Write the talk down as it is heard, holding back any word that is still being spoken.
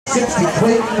60,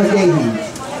 Clayton McGahee.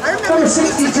 Number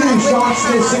 62, Sean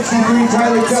Smith. 63,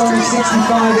 Tyler Keller.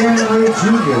 65, Aaron Ray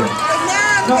Jr.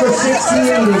 Number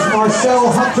 68 is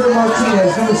Marcel Hunter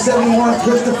Martinez. Number 71,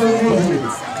 Christopher Mayhew.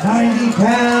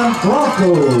 90-pound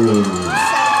Broncos.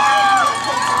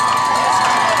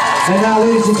 And now,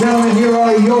 ladies and gentlemen, here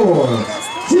are your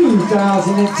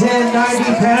 2010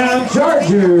 90-pound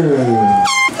Chargers.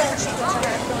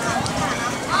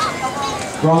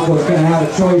 Broncos going to have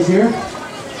a choice here.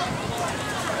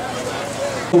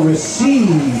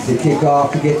 Receive the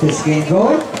kickoff to get this game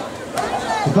going.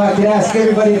 If I could ask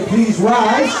everybody to please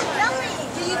rise.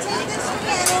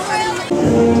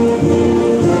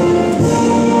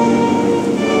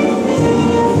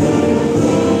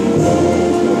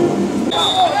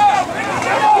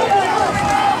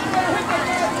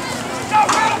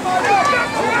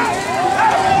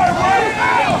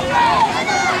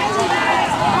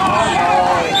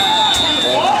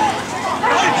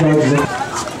 Chargers.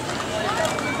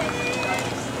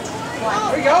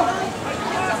 There we go.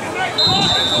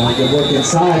 Good work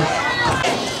inside.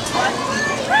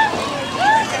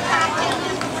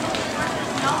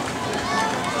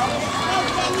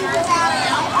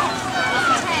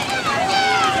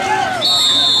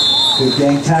 Good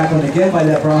gang tackling again by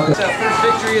that Broncos. That's the first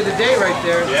victory of the day right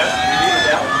there. Yeah,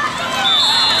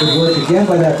 good work again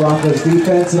by that Broncos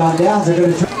defense, and on downs they're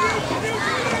going to try.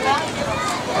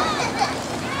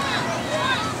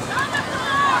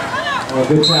 Oh,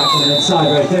 good tackling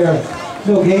inside right there.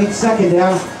 No gain, second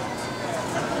down.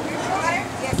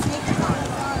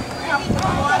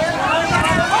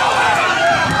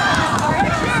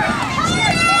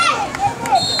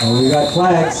 Oh, we got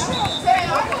flags.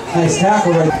 Nice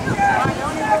tackle right there.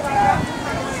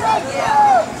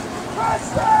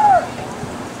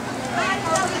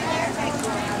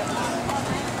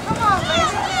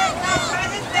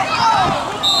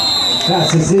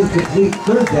 Pass is incomplete,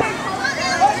 third down.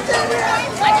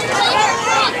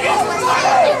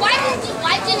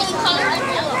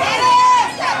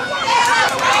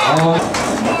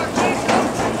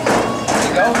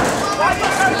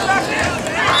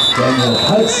 Daniel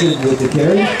Hudson with the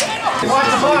carry. Watch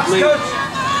the box, coach.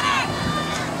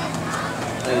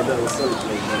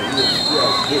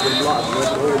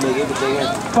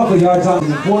 A couple of yards on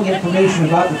the important information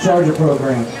about the Charger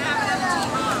program.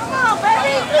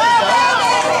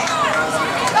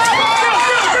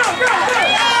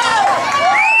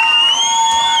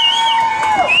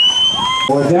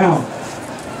 Or down.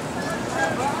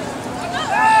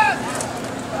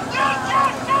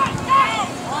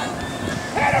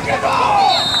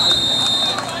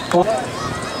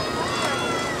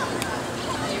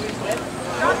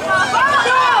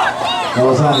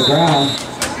 Ball's on the ground.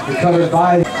 Recovered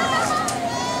by.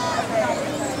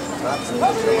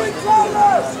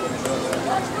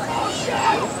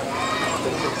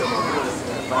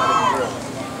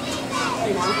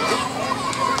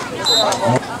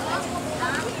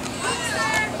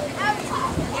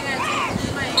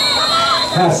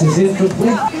 Pass is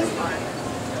incomplete.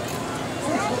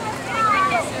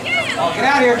 Oh, get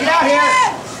out here, get out here!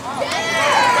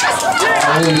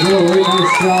 There you go, very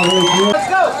nice job, very good. Let's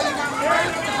go!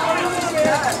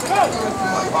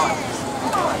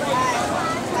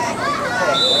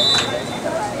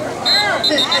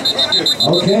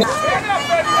 Okay.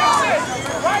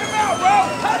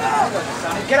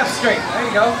 Get up straight, there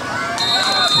you go.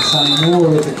 Sonny Moore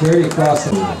with the carry across the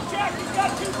field.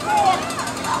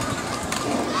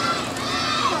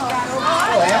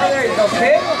 Oh, Hammer, there you go,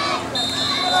 kid.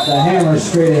 The hammer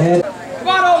straight ahead. Come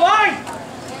on, O-line!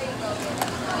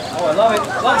 Oh, I love it.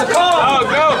 Love the call. Oh,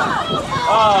 go.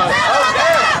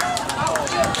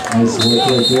 Nice work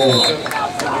right there.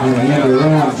 And the end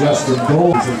around, Justin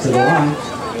Gomes into the line.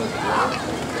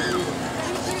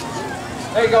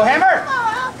 There you go, Hammer.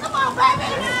 Come on, baby.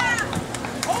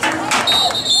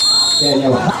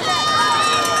 Daniel.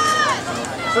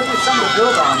 Certainly something to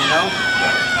build on, you know.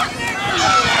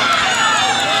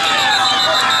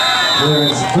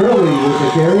 Clarence Burley with the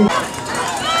carry.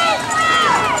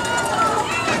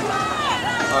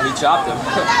 Oh, he chopped him.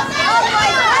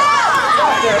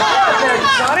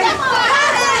 Sonny.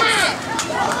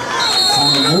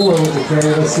 Sonny Moore with the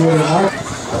carry. Let's see what it marks.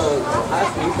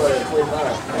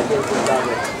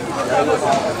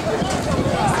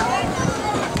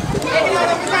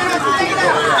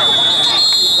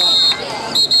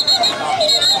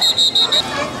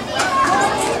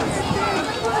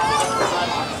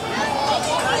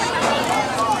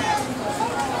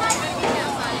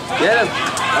 Get him!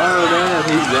 Oh damn,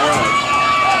 he's gone.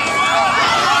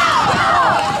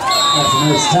 That's a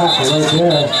nice tackle right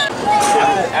there.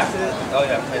 After oh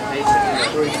yeah,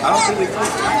 I don't think we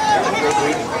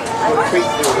quick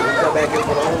through. We come back in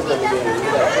for the homecoming game. We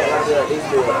got these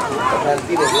two.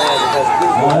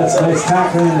 That's a nice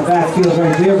tackling in the backfield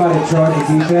right there by the Charger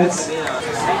defense.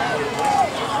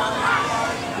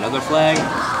 Another flag.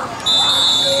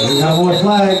 We got more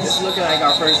flags. It's looking like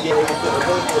our first game.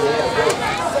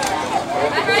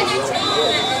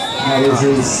 That is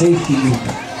a safety.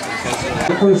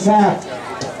 The first half.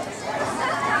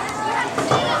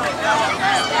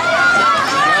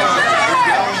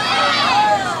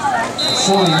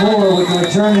 Sonny Moore with the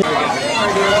return.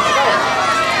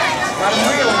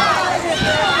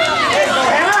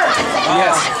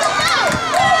 Yes.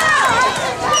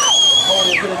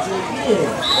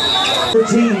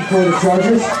 13 for the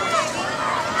Chargers.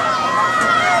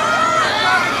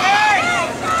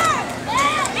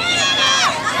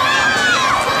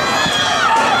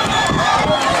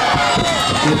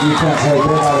 Good defense right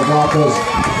there by the Broncos.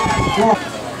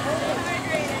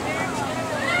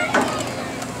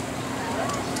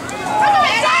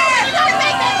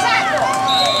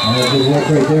 Good work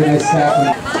right there, nice tackle.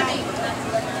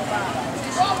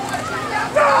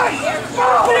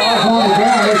 On the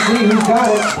ground, let's see who's got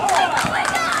it.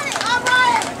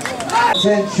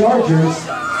 10 Chargers.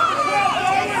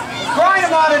 Grind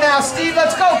him on it now, Steve.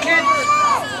 Let's go, kid.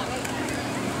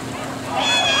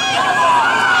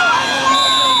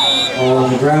 On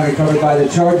the ground, recovered by the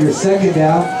Chargers. Second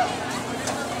down.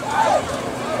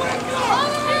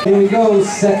 Here we go,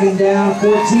 second down,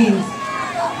 14.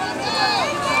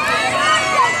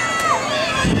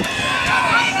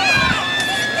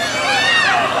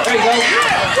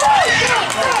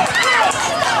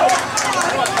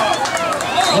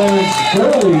 Clarence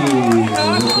Curley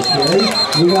with the carry.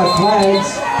 We got flags.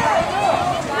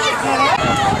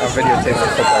 I'll videotape the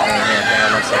football game here. Hang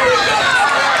on one second.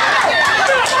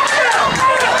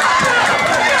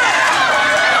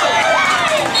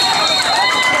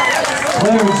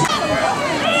 Clarence.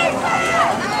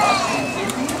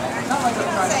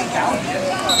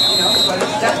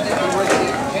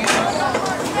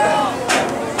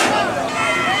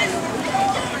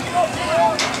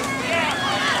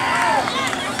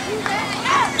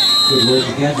 Good work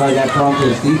again by that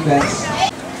Broncos defense.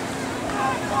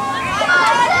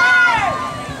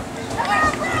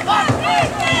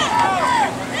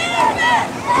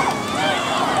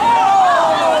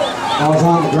 Ball's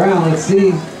on the ground, let's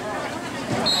see.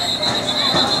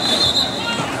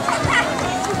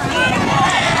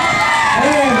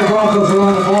 And the Broncos are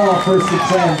on the ball, first and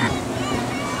 10.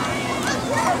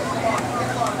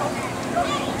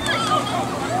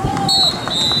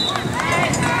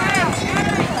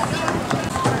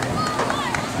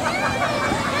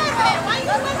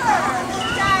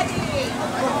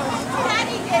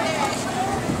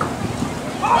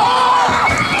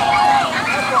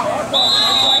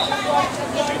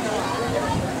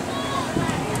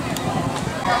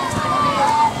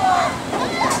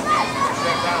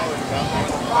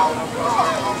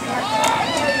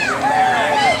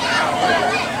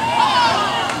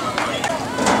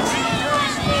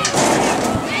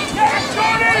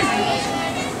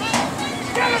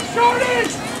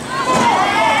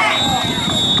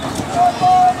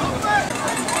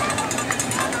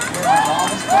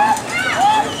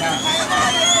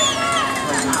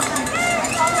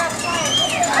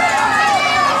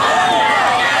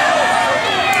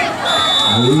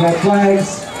 We got flags.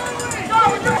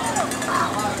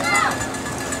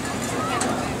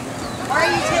 Why are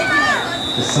you taking that?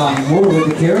 The Sonny Moore with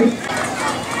the carry.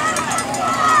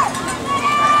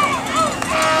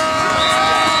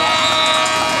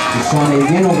 The Sonny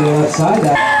again over the left side.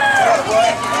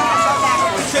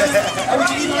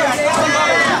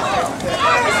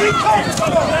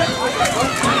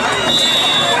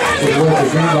 Good work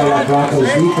again by that Broncos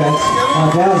defense. Now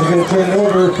Dallas are going to turn it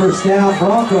over. First down,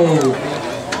 Broncos.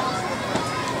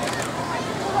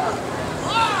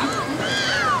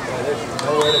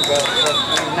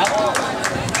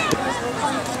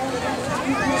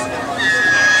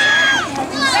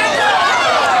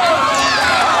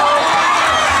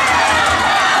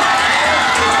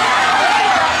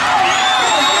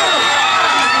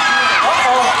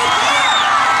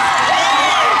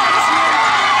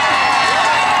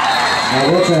 Now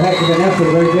that's a heck of an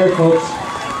effort right there, folks.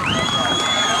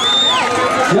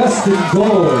 Justin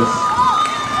Goals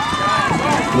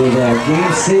with a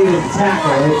game-saving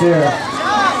tackle right there.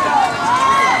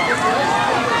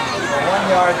 1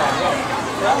 yard.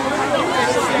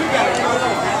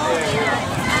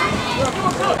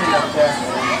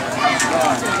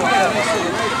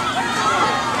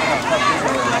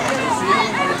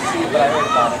 But I heard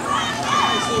about it.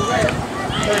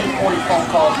 30, 40 phone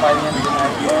calls by the end of the night.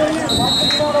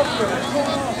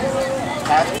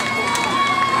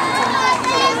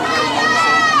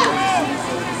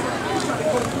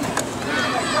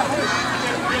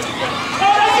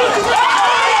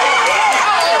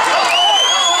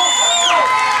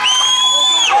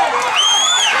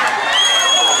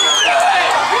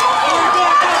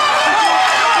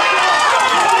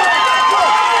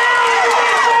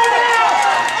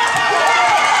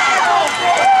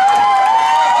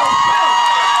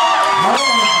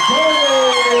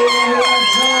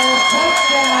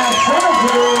 We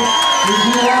do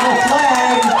have a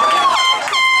flag.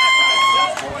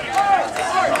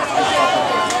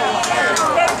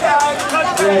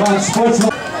 We have on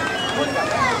sportsman.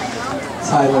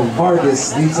 Tyler Vargas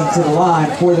leads him to the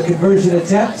line for the conversion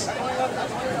attempt.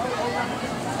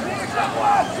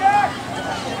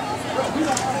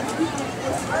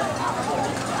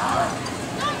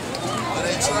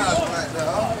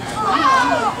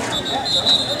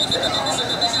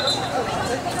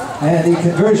 And the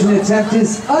conversion attempt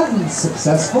is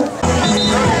unsuccessful.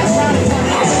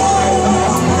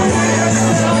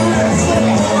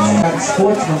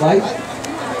 Sportsmanlike.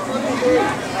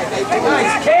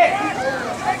 Nice kick!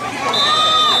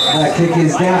 That kick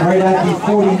is down right at the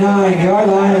 49-yard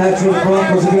line. That's where the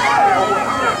Broncos are going.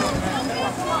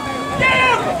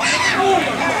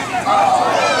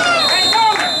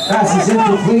 Pass is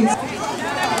incomplete.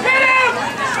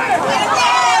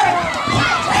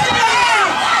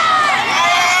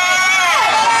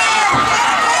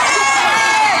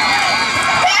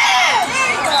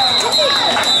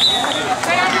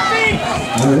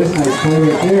 Oh, this nice play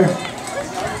right there.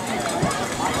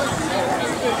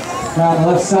 Down the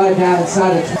left side, down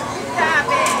inside of.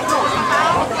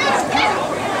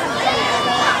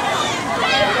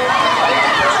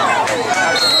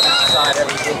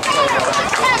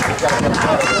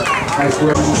 Nice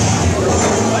work.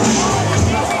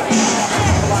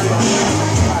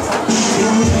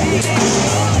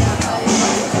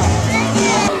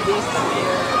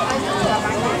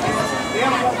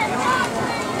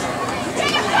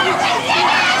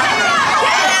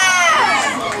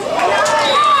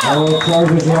 All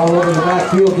Chargers are all over the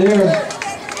backfield there.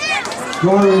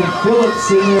 Garland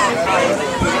Phillips in there.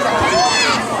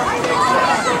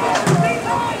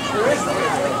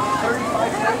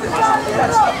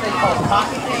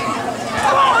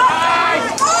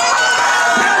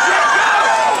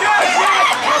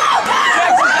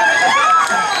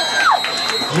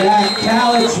 Jack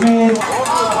Kalichman.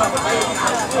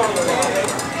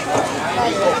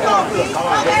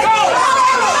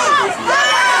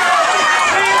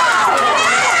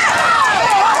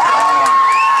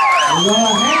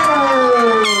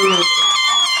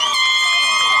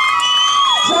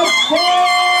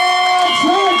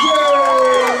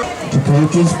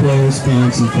 Coaches, players,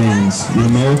 parents, and fans, the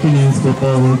American Youth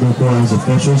Football League requires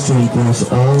officials to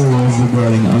enforce all rules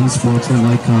regarding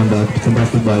unsportsmanlike conduct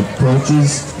conducted by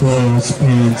coaches, players,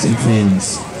 parents, and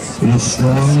fans. It is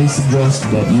strongly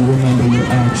suggested that you remember your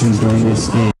actions during this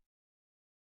game.